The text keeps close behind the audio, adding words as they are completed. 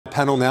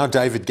Panel now,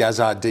 David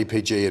Gazzard,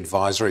 DPG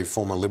Advisory,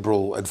 former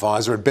Liberal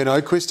advisor, and Ben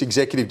Oquist,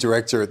 Executive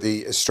Director at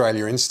the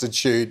Australia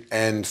Institute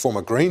and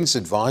former Greens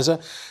advisor.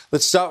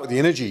 Let's start with the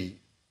energy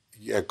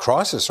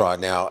crisis right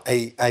now.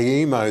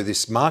 AEMO,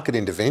 this market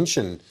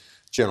intervention,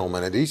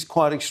 gentlemen, it is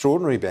quite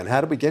extraordinary, Ben.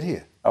 How did we get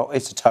here? Oh,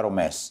 it's a total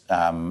mess.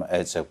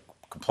 It's a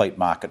complete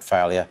market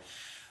failure.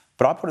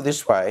 But I put it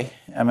this way,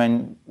 I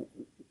mean,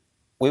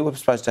 we were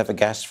supposed to have a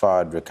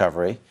gas-fired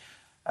recovery.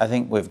 I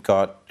think we've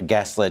got a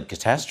gas-led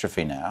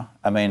catastrophe now.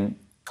 I mean,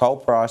 coal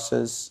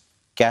prices,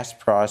 gas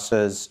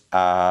prices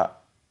are,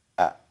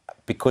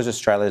 because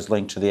Australia is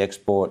linked to the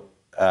export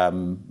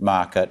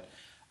market,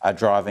 are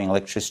driving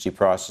electricity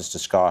prices to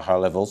sky-high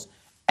levels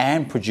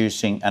and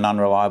producing an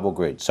unreliable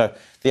grid. So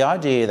the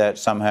idea that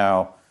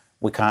somehow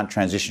we can't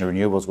transition to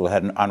renewables, we'll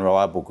have an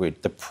unreliable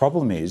grid. The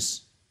problem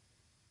is,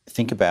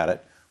 think about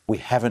it, we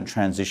haven't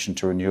transitioned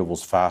to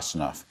renewables fast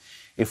enough.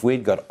 If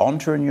we'd got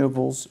onto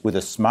renewables with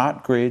a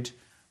smart grid,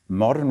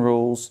 modern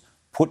rules,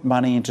 put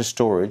money into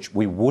storage,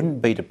 we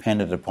wouldn't be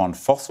dependent upon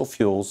fossil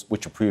fuels,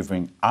 which are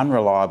proving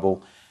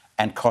unreliable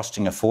and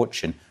costing a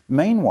fortune.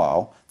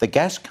 Meanwhile, the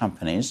gas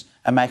companies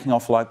are making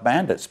off like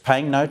bandits,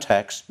 paying no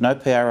tax, no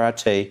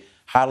PRRT,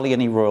 hardly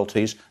any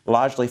royalties,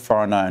 largely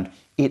foreign-owned.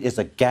 It is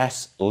a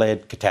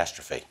gas-led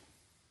catastrophe.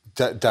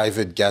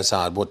 David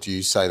Gazzard, what do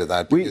you say to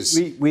that? Because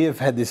we have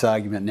had this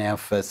argument now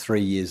for 3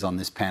 years on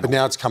this panel. But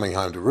now it's coming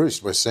home to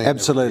roost. We're seeing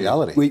absolutely. The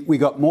reality. We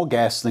got more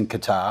gas than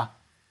Qatar.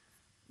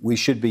 We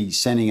should be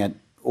sending it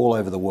all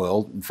over the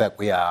world. In fact,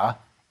 we are,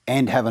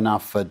 and have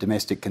enough for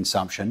domestic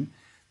consumption.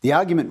 The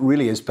argument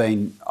really has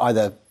been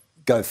either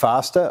go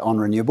faster on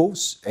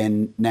renewables,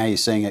 and now you're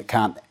seeing it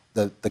can't.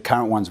 The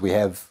current ones we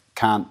have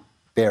can't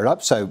bear it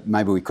up. So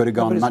maybe we could have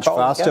gone much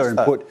faster and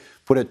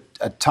put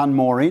a ton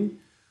more in.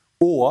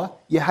 Or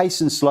you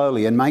hasten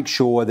slowly and make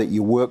sure that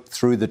you work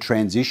through the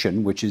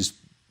transition, which is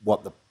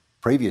what the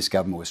previous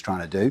government was trying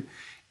to do,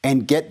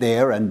 and get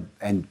there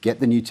and get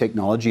the new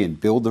technology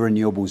and build the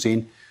renewables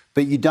in.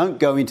 But you don't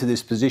go into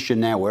this position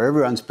now where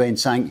everyone's been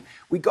saying,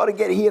 we've got to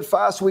get here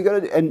fast,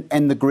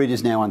 and the grid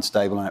is now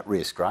unstable and at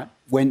risk, right?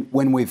 When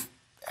we've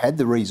had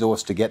the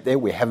resource to get there,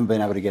 we haven't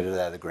been able to get it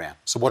out of the ground.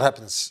 So what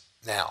happens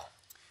now?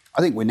 I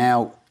think we're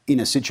now in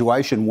a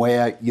situation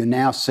where you're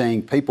now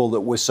seeing people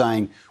that were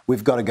saying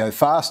we've got to go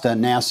faster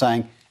now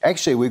saying,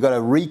 actually, we've got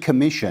to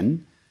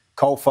recommission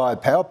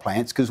coal-fired power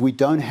plants because we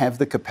don't have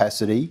the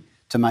capacity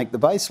to make the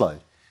baseload.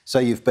 So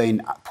you've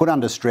been put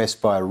under stress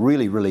by a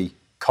really, really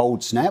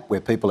cold snap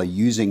where people are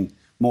using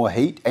more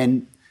heat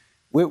and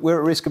we're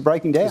at risk of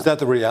breaking down. Is that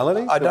the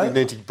reality? We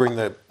need to bring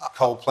the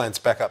coal plants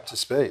back up to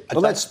speed.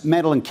 Well, that's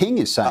Madeline King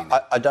is saying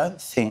that. I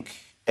don't think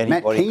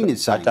anybody Matt Keane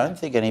is saying I don't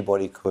think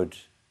anybody could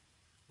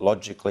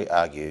logically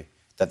argue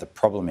that the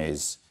problem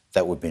is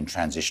that we've been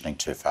transitioning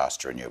too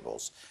fast to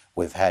renewables.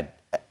 We've had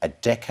a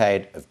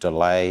decade of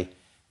delay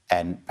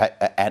and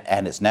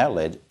it's now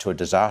led to a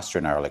disaster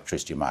in our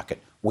electricity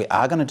market. We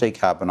are going to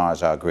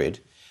decarbonise our grid,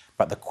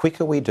 but the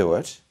quicker we do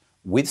it,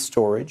 with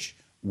storage,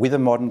 with a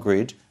modern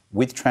grid,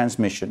 with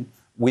transmission,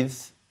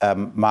 with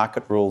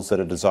market rules that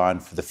are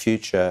designed for the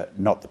future,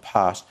 not the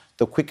past,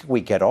 the quicker we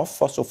get off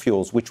fossil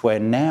fuels, which we're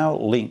now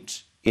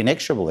linked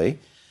inexorably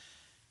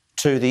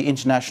to the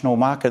international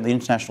market, the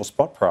international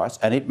spot price,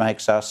 and it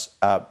makes us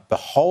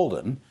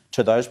beholden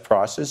to those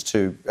prices,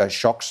 to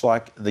shocks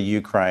like the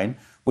Ukraine,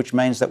 which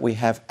means that we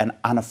have an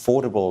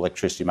unaffordable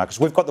electricity market.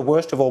 So we've got the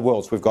worst of all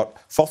worlds. We've got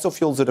fossil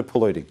fuels that are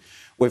polluting.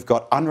 We've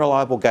got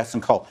unreliable gas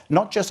and coal.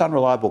 Not just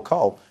unreliable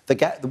coal.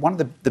 One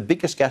of the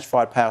biggest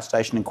gas-fired power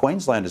station in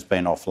Queensland has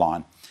been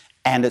offline,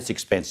 and it's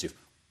expensive.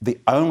 The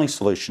only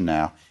solution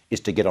now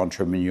is to get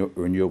onto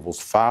renewables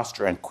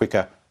faster and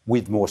quicker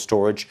with more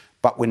storage,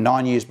 but we're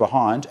 9 years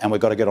behind and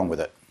we've got to get on with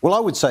it. Well, I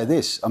would say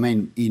this, I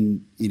mean,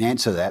 in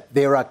answer to that,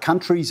 there are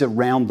countries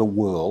around the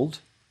world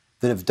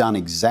that have done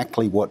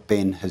exactly what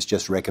Ben has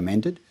just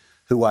recommended,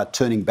 who are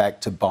turning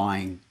back to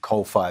buying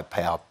coal-fired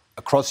power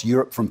across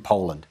Europe from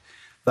Poland.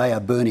 They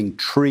are burning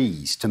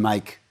trees to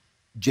make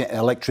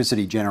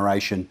electricity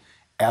generation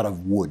out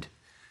of wood.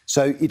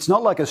 So it's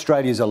not like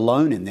Australia's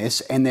alone in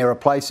this, and there are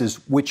places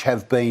which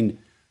have been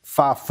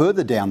far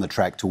further down the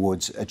track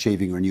towards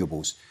achieving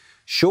renewables.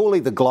 Surely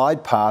the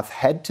glide path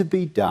had to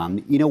be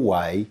done in a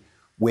way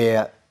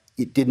where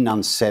it didn't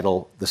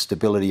unsettle the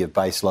stability of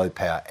baseload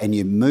power. And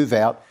you move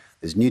out,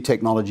 there's new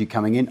technology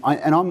coming in. I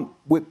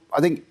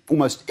think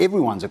almost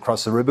everyone's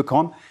across the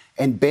Rubicon,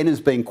 and Ben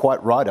has been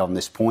quite right on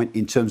this point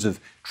in terms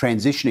of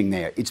transitioning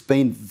there. It's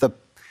been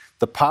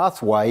the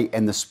pathway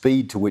and the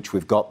speed to which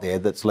we've got there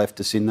that's left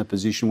us in the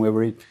position where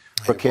we're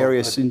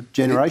precarious in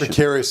generation.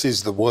 Precarious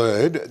is the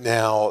word.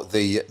 Now,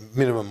 the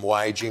minimum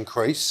wage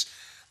increase,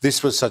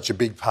 this was such a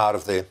big part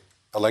of their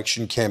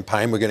election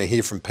campaign. We're going to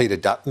hear from Peter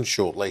Dutton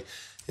shortly,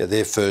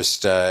 their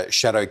first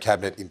shadow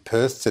cabinet in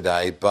Perth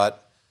today.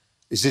 But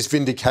is this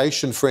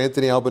vindication for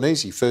Anthony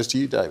Albanese? First to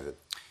you, David.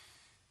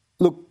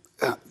 Look,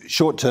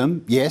 short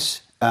term,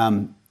 yes.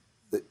 And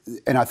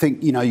I think,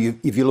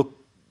 if you look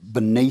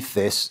beneath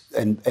this,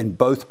 and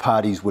both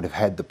parties would have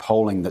had the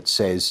polling that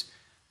says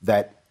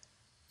that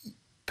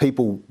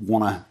people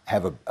want to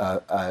have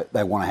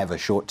a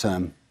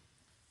short-term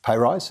pay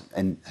rise,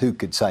 and who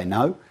could say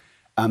no?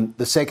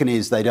 The second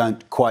is they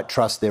don't quite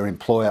trust their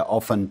employer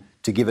often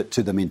to give it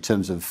to them in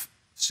terms of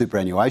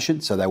superannuation,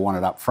 so they want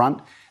it up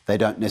front. They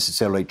don't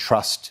necessarily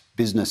trust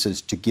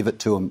businesses to give it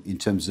to them in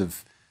terms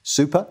of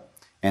super,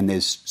 and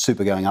there's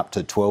super going up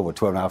to 12 or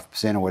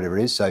 12.5% or whatever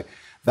it is. So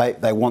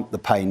they want the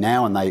pay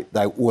now, and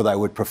they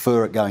would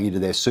prefer it going into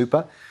their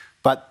super.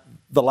 But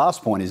the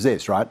last point is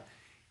this, right?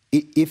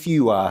 If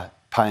you are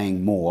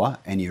paying more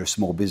and you're a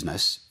small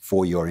business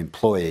for your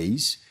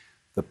employees,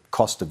 the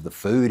cost of the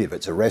food, if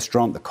it's a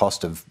restaurant, the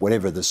cost of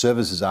whatever the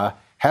services are,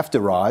 have to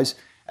rise,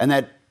 and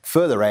that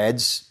further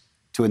adds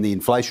to the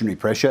inflationary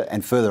pressure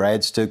and further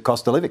adds to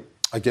cost of living.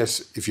 I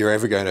guess if you're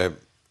ever going to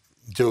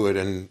do it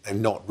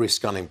and not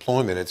risk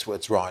unemployment, it's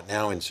what's right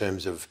now in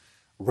terms of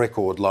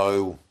record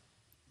low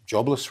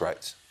jobless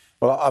rates.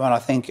 Well, I mean, I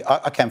think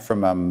I came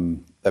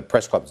from a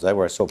press club today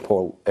where I saw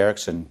Paul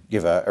Erickson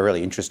give a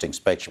really interesting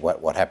speech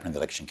about what happened in the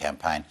election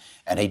campaign,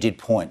 and he did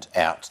point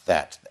out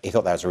that he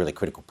thought that was a really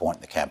critical point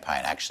in the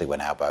campaign, actually,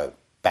 when Albo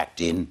backed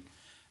in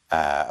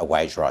a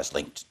wage rise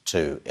linked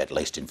to at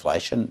least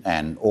inflation.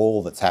 And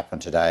all that's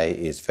happened today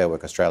is Fair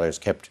Work Australia has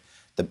kept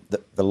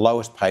the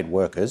lowest paid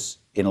workers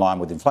in line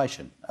with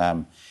inflation.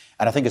 And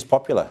I think it's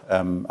popular.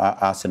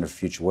 Our Centre for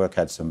Future Work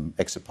had some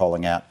exit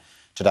polling out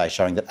today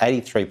showing that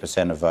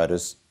 83% of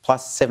voters,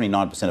 plus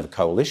 79% of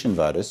coalition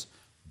voters,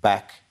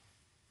 back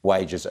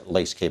wages at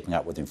least keeping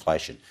up with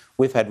inflation.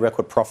 We've had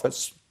record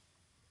profits,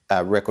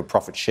 record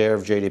profit share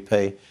of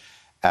GDP,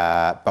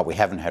 but we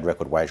haven't had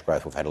record wage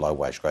growth. We've had low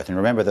wage growth. And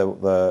remember,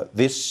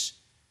 this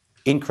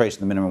increase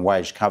in the minimum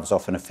wage covers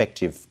off an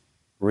effective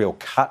real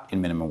cut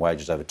in minimum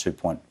wages over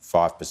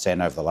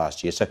 2.5% over the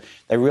last year. So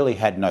they really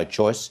had no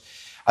choice.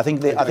 I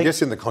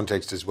guess in the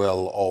context as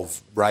well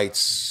of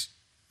rates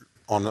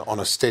on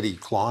a steady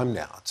climb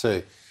now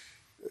to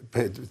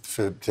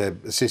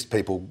assist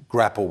people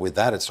grapple with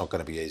that, it's not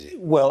going to be easy.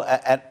 Well,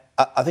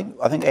 I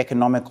think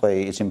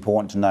economically it's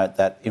important to note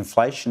that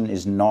inflation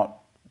is not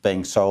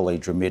being solely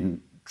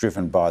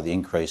driven by the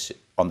increase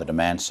on the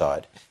demand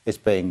side. It's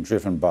being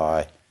driven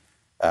by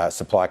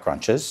supply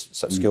crunches,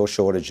 skill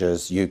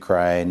shortages,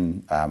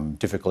 Ukraine,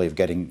 difficulty of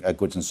getting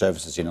goods and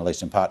services in, at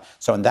least in part.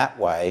 So in that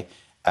way,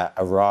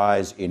 a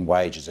rise in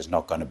wages is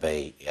not going to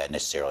be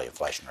necessarily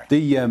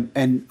inflationary.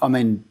 And I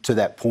mean, to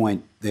that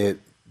point,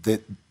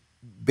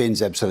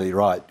 Ben's absolutely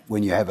right.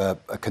 When you have a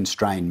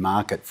constrained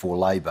market for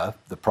labour,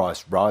 the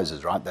price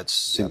rises, right? That's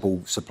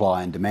simple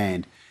supply and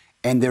demand.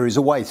 And there is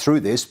a way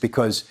through this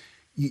because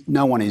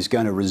no one is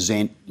going to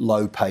resent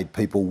low-paid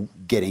people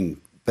being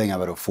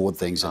able to afford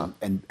things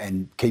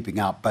and keeping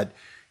up. But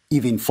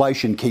if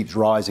inflation keeps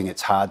rising,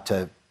 it's hard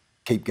to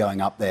keep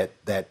going up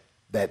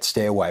that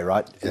stairway,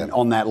 right? Yeah. And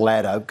on that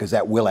ladder, because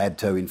that will add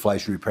to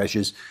inflationary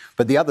pressures.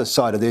 But the other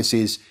side of this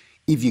is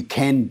if you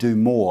can do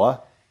more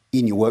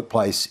in your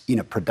workplace in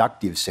a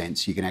productive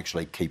sense, you can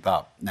actually keep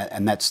up.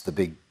 And that's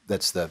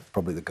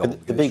probably the goal.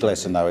 The big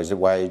lesson, though, is that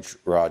wage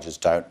rises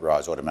don't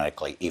rise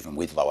automatically, even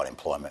with low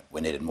unemployment. We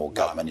needed more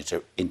government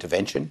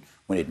intervention.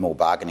 We need more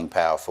bargaining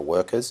power for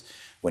workers.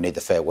 We need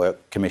the Fair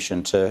Work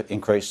Commission to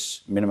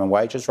increase minimum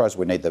wages rise.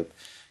 We need the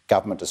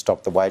government to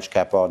stop the wage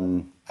cap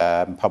on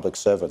public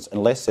servants.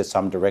 Unless there's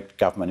some direct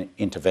government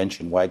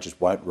intervention, wages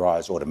won't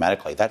rise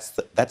automatically. That's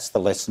the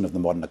lesson of the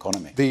modern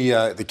economy.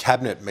 The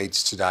Cabinet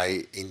meets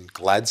today in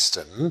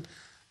Gladstone.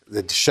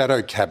 The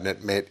shadow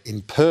Cabinet met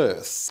in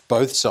Perth,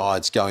 both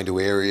sides going to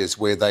areas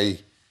where they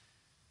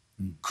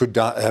could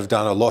have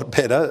done a lot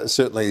better.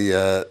 Certainly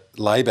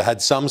Labor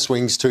had some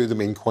swings to them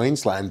in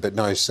Queensland, but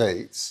no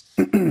seats.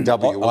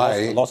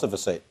 WA... Loss of a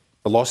seat.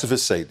 The loss of a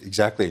seat,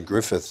 exactly, in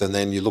Griffith. And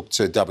then you look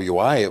to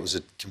WA, it was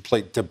a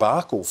complete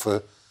debacle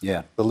for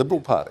the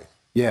Liberal Party.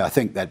 Yeah, I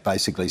think that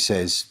basically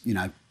says,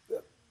 I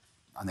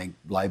think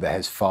Labor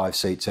has 5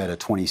 seats out of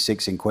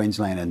 26 in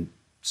Queensland, and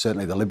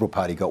certainly the Liberal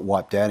Party got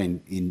wiped out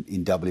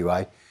in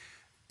WA.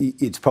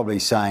 It's probably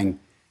saying,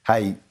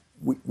 hey,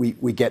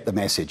 we get the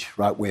message,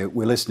 right? We're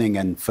listening,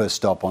 and first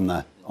stop on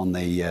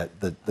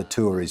the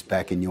tour is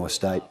back in your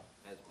state.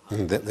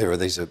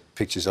 These are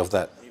pictures of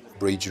that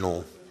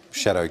regional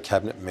shadow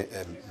cabinet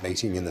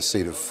meeting in the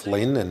seat of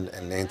Flynn,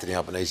 and Anthony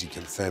Albanese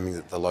confirming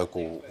that the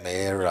local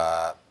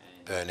mayor,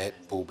 Burnett,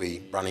 will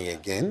be running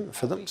again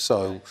for them.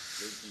 So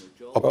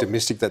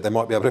optimistic that they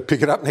might be able to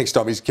pick it up next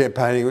time. He's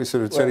campaigning,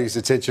 sort of turning his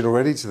attention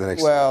already to the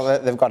next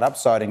stage. They've got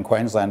upside in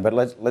Queensland, but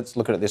let's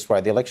look at it this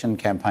way. The election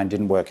campaign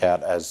didn't work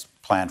out as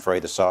planned for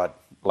either side.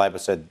 Labor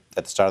said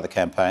at the start of the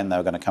campaign they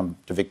were going to come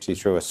to victory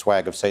through a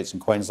swag of seats in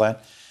Queensland,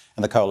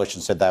 and the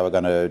coalition said they were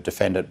going to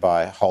defend it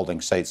by holding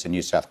seats in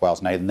New South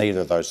Wales. Neither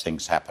of those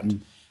things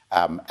happened.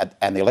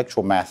 And the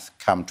electoral math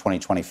come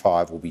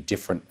 2025 will be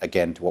different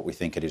again to what we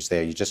think it is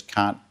there. You just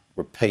can't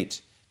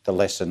repeat the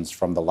lessons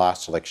from the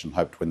last election,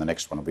 hope to win the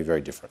next one. Will be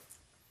very different.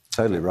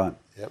 Totally right.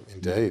 Yep,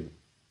 indeed.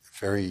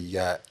 Very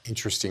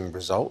interesting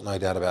result, no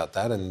doubt about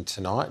that. And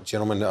tonight,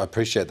 gentlemen, I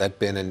appreciate that,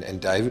 Ben and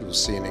David. We'll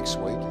see you next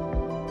week.